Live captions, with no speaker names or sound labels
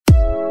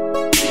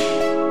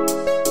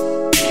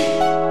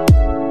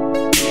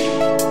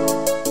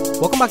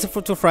Welcome back to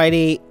Fruitful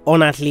Friday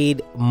on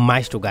Athlete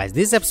Maestro, guys.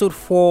 This is episode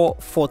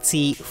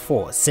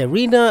 444.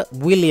 Serena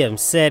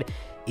Williams said,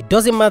 "It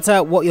doesn't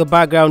matter what your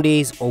background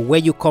is or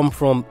where you come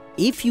from.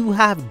 If you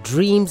have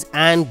dreams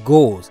and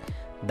goals,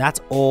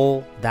 that's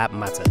all that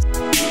matters."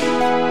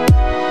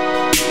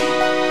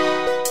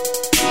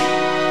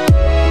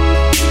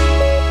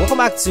 Welcome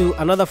back to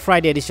another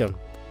Friday edition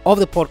of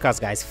the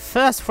podcast, guys.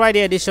 First Friday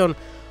edition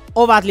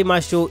of Athlete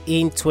Maestro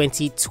in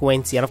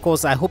 2020. And of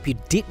course, I hope you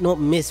did not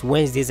miss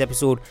Wednesday's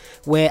episode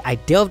where I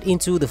delved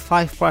into the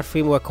 5-part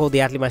framework called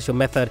the Athlete Maestro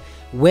method,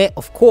 where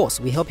of course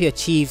we help you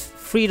achieve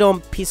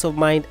freedom, peace of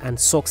mind, and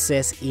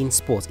success in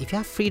sports. If you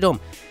have freedom,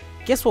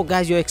 guess what,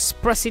 guys? You're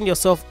expressing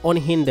yourself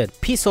unhindered.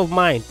 Peace of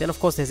mind. Then of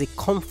course there's a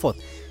comfort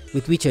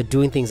with which you're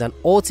doing things, and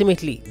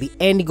ultimately the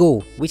end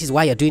goal, which is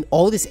why you're doing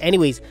all this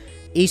anyways,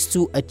 is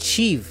to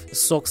achieve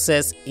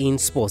success in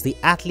sports. The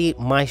Athlete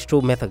Maestro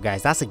method,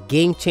 guys. That's a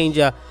game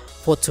changer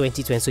for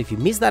 2020. So if you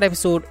missed that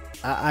episode,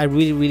 I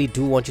really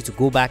do want you to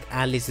go back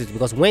and listen to it,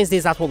 because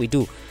Wednesdays, that's what we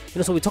do.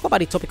 So we talk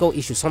about a topical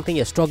issue, something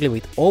you're struggling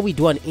with, or we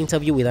do an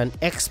interview with an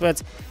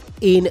expert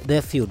in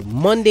the field.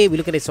 Monday, we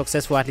look at a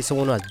successful athlete,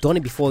 someone who has done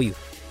it before you.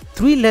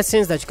 3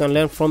 lessons that you can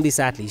learn from this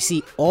athlete. You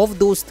see, of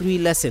those 3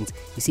 lessons,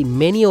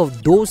 many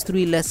of those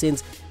 3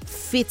 lessons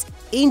fit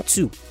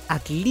into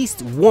at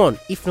least one,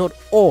 if not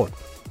all,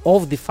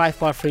 of the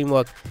 5-part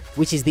framework,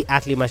 which is the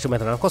Athlete Maestro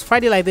method. And of course,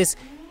 Friday like this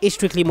is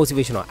strictly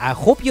motivational. I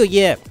hope your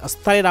year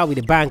started out with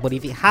a bang, but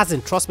if it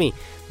hasn't, trust me,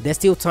 there's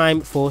still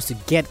time for us to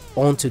get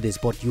onto this.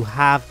 But you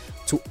have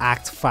to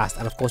act fast,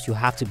 and of course, you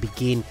have to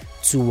begin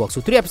to work.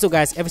 So 3 episodes,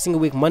 guys, every single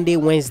week: Monday,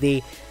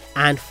 Wednesday,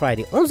 and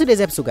Friday. On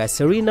today's episode, guys,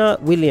 Serena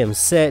Williams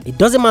said, "It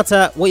doesn't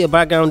matter what your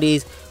background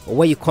is or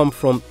where you come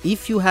from.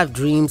 If you have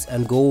dreams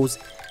and goals,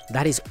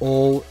 that is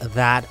all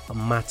that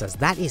matters."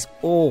 That is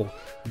all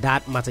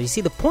that matters. You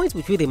see, the point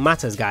which really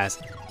matters, guys,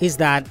 is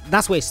that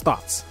that's where it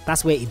starts.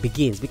 That's where it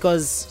begins.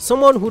 Because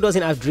someone who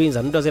doesn't have dreams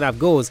and who doesn't have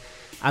goals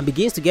and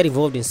begins to get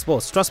involved in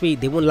sports, trust me,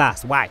 they won't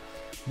last. Why?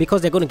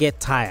 Because they're going to get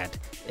tired.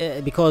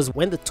 Because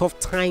when the tough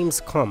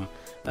times come,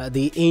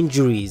 the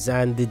injuries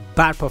and the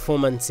bad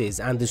performances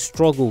and the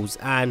struggles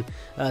and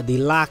the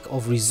lack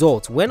of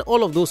results, when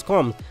all of those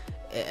come,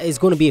 it's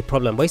going to be a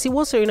problem. But you see,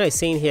 what Serena is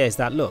saying here is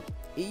that, look,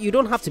 you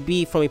don't have to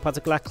be from a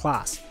particular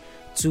class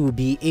to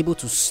be able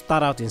to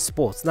start out in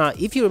sports. Now,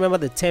 if you remember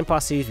the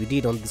 10-part series we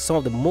did on some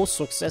of the most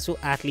successful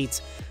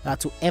athletes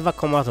to ever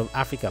come out of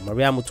Africa: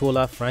 Maria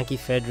Mutola, Frankie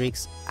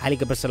Fredericks, Haile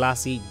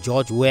Gebrselassie,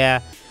 George Weah,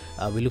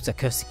 we looked at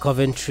Kirsty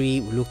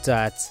Coventry, we looked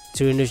at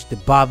Tirunesh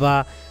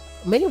Dibaba,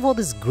 many of all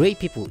these great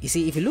people. You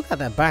see, if you look at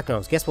their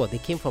backgrounds, guess what? They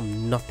came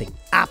from nothing,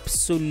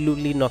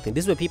 absolutely nothing.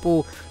 These were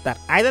people that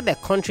either their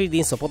country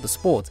didn't support the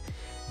sport,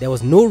 there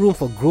was no room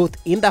for growth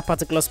in that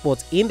particular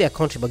sport in their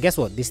country, but guess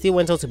what? They still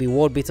went on to be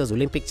world beaters,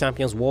 Olympic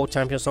champions, world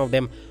champions, some of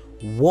them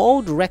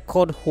world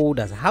record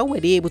holders. How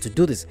were they able to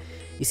do this?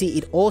 You see,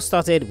 it all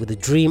started with the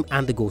dream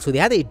and the goal. So they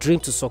had a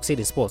dream to succeed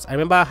in sports. I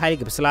remember Haile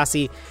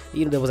Gebrselassie,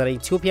 there was an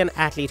Ethiopian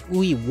athlete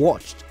who he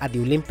watched at the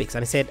Olympics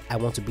and he said, "I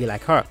want to be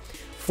like her."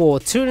 For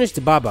Tirunesh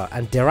Dibaba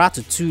and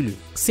Deratu Tulu,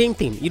 same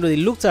thing. They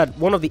looked at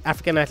one of the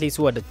African athletes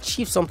who had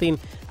achieved something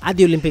at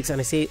the Olympics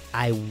and they said,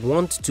 "I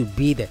want to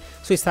be there."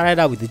 So it started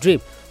out with the dream.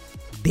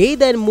 They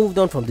then moved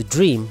on from the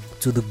dream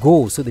to the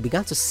goals. So they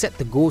began to set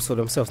the goals for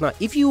themselves. Now,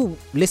 if you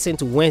listen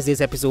to Wednesday's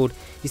episode,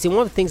 you see one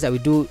of the things that we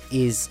do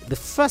is the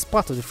first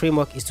part of the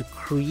framework is to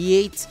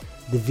create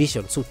the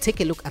vision. So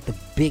take a look at the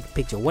big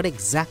picture. What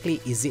exactly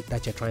is it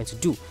that you're trying to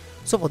do?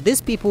 So for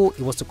these people,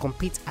 it was to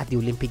compete at the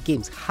Olympic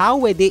Games. How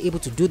were they able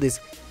to do this?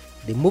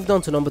 They moved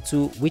on to number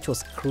 2, which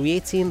was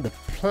creating the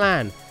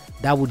plan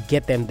that would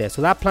get them there.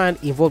 So that plan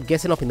involved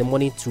getting up in the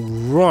morning to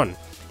run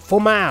 4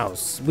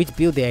 miles, which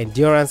built their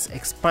endurance,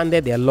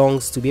 expanded their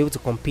lungs to be able to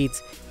compete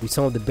with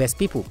some of the best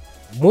people.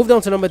 Moved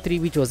on to number 3,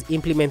 which was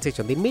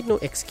implementation. They made no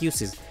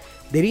excuses.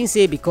 They didn't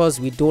say, because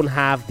we don't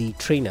have the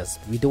trainers,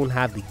 we don't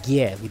have the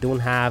gear, we don't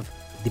have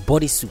the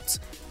bodysuits,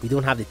 we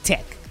don't have the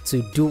tech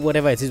to do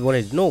whatever it is we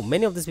wanted. No,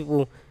 many of these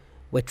people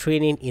were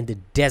training in the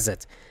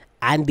desert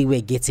and they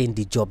were getting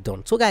the job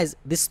done. So guys,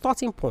 the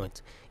starting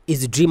point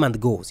is the dream and the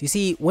goals. You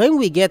see, when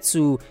we get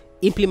to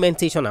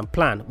implementation and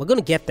plan, we're going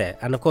to get there,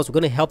 and of course we're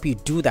going to help you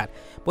do that.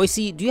 But you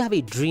see, do you have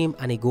a dream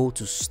and a goal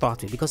to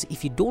start with? Because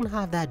if you don't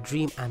have that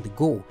dream and the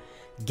goal,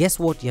 guess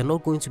what? You're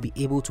not going to be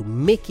able to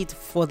make it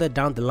further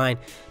down the line,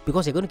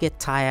 because you're going to get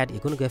tired,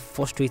 you're going to get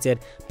frustrated,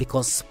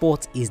 because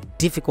sport is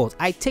difficult.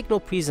 I take no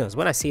prisoners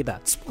when I say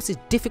that. Sports is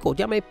difficult.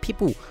 You know how many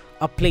people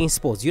are playing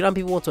sports? You know how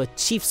many people want to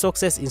achieve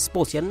success in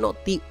sports? You're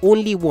not the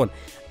only one,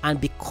 and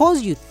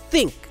because you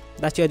think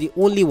that you're the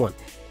only one,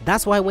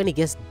 that's why when it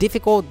gets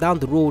difficult down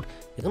the road,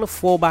 you're going to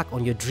fall back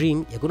on your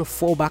dream, you're going to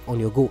fall back on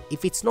your goal.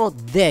 If it's not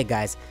there,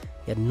 guys,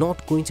 you're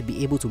not going to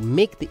be able to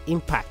make the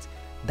impact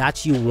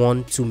that you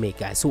want to make,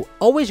 guys. So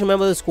always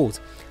remember this quote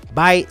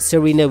by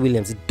Serena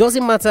Williams: "It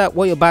doesn't matter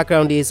what your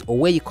background is or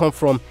where you come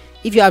from.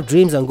 If you have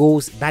dreams and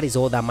goals, that is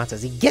all that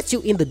matters." It gets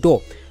you in the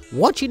door.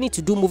 What you need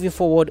to do moving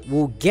forward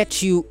will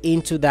get you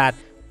into that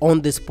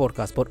on this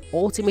podcast, but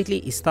ultimately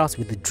it starts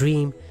with the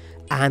dream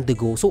and the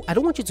goal. So I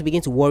don't want you to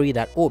begin to worry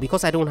that, oh,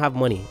 because I don't have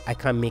money, I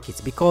can't make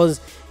it. Because,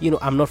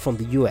 I'm not from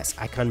the US,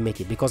 I can't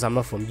make it. Because I'm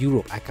not from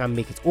Europe, I can't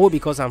make it. Or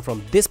because I'm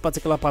from this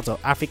particular part of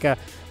Africa,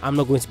 I'm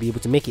not going to be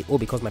able to make it. Or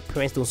because my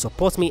parents don't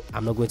support me,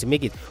 I'm not going to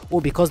make it.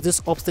 Or because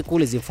this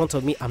obstacle is in front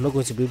of me, I'm not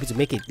going to be able to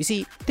make it. You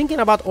see, thinking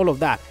about all of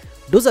that,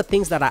 those are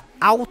things that are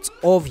out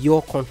of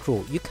your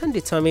control. You can't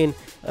determine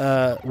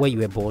where you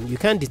were born. You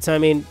can't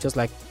determine, just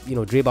like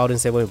Dre Bowden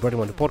said when we brought him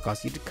on the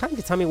podcast, you can't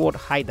determine what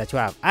height that you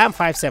have. I am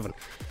 5'7".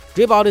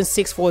 Dre Bowden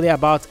 6'4"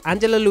 thereabout.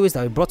 Angela Lewis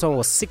that we brought on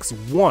was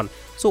 6'1".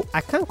 So I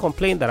can't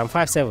complain that I'm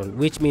 5'7",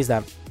 which means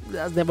that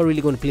that's never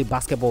really going to play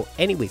basketball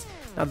anyways.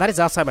 Now that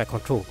is outside my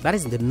control. That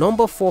is the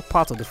number 4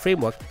 part of the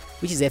framework,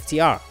 which is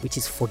FTR, which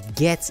is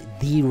forget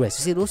the rest.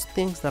 You see, those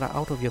things that are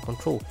out of your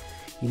control,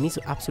 you need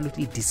to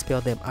absolutely dispel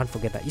them and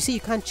forget that. You see,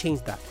 you can't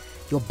change that.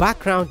 Your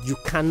background, you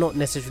cannot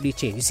necessarily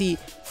change. You see,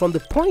 from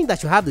the point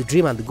that you have the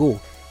dream and the goal,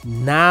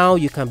 now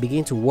you can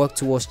begin to work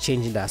towards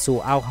changing that. So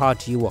how hard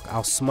do you work?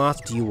 How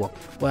smart do you work?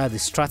 What are the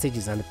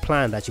strategies and the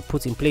plan that you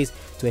put in place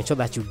to ensure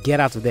that you get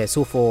out of there?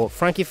 So for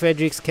Frankie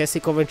Fredericks, Kelsey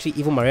Coventry,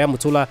 even Maria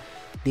Mutola,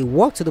 they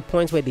worked to the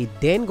point where they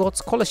then got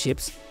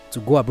scholarships to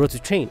go abroad to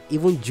train.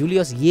 Even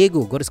Julius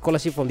Yego got a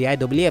scholarship from the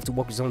IAAF to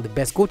work with some of the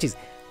best coaches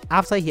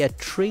after he had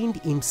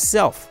trained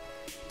himself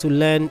to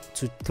learn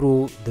to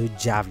throw the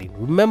javelin.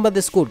 Remember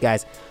this quote,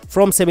 guys,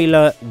 from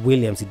Semilla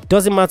Williams. It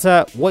doesn't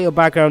matter what your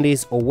background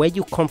is or where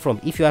you come from.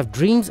 If you have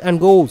dreams and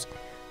goals,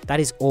 that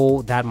is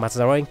all that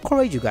matters. I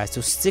encourage you guys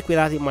to stick with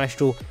Athlete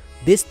Maestro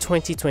this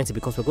 2020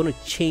 because we're going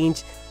to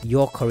change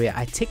your career.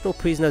 I take no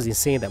prisoners in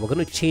saying that we're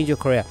going to change your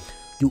career.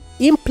 You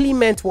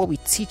implement what we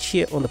teach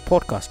here on the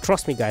podcast.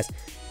 Trust me, guys,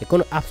 they're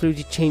going to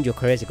absolutely change your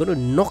careers. They're going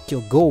to knock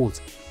your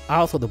goals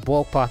out of the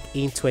ballpark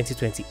in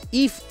 2020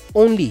 if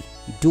only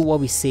you do what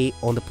we say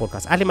on the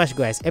podcast. Athlete Maestro,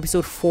 guys,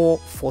 episode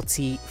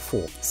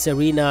 444.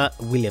 Serena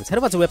Williams. Head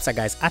over to the website,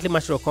 guys,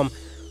 athletemaestro.com.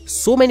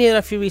 So many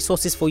other free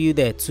resources for you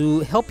there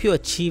to help you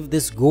achieve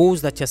these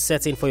goals that you're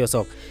setting for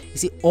yourself. You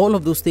see, all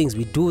of those things,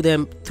 we do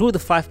them through the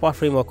 5-part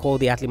framework called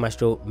the Athlete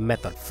Maestro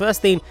method.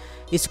 First thing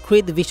is to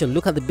create the vision,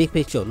 look at the big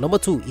picture. Number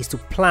 2 is to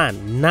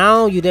plan.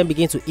 Now you then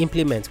begin to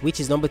implement, which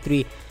is number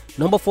 3.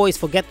 Number 4 is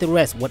forget the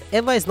rest.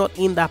 Whatever is not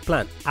in that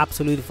plan,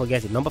 absolutely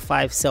forget it. Number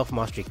 5,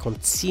 self-mastery.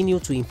 Continue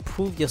to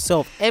improve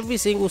yourself every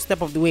single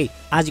step of the way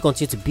as you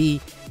continue to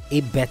be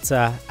a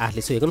better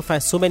athlete. So you're going to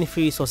find so many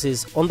free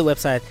resources on the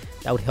website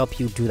that would help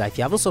you do that. If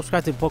you haven't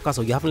subscribed to the podcast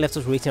or you haven't left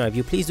us a rating and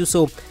review, please do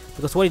so,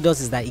 because what it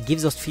does is that it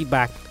gives us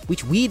feedback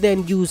which we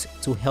then use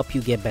to help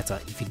you get better.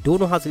 If you don't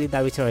know how to leave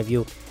that rating and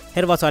review,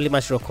 head over to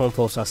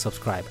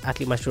athletemaestro.com/subscribe.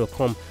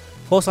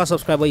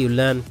 athletemaestro.com/subscribe, where you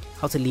learn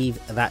how to leave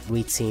that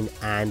rating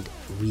and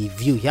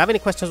review. If you have any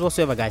questions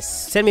whatsoever, guys,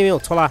 send me a mail,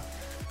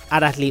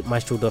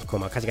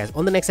 tola@athletemaestro.com. I'll catch you guys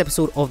on the next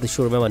episode of the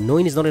show. Remember,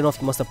 knowing is not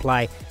enough, you must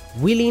apply.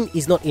 Willing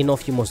is not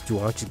enough, you must do.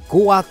 I want you to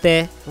go out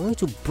there, I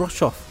want you to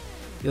brush off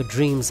your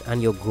dreams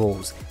and your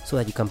goals so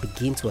that you can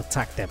begin to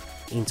attack them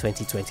in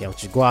 2020. I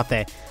want you to go out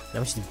there and I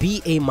want you to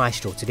be a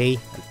maestro today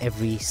and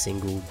every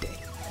single day.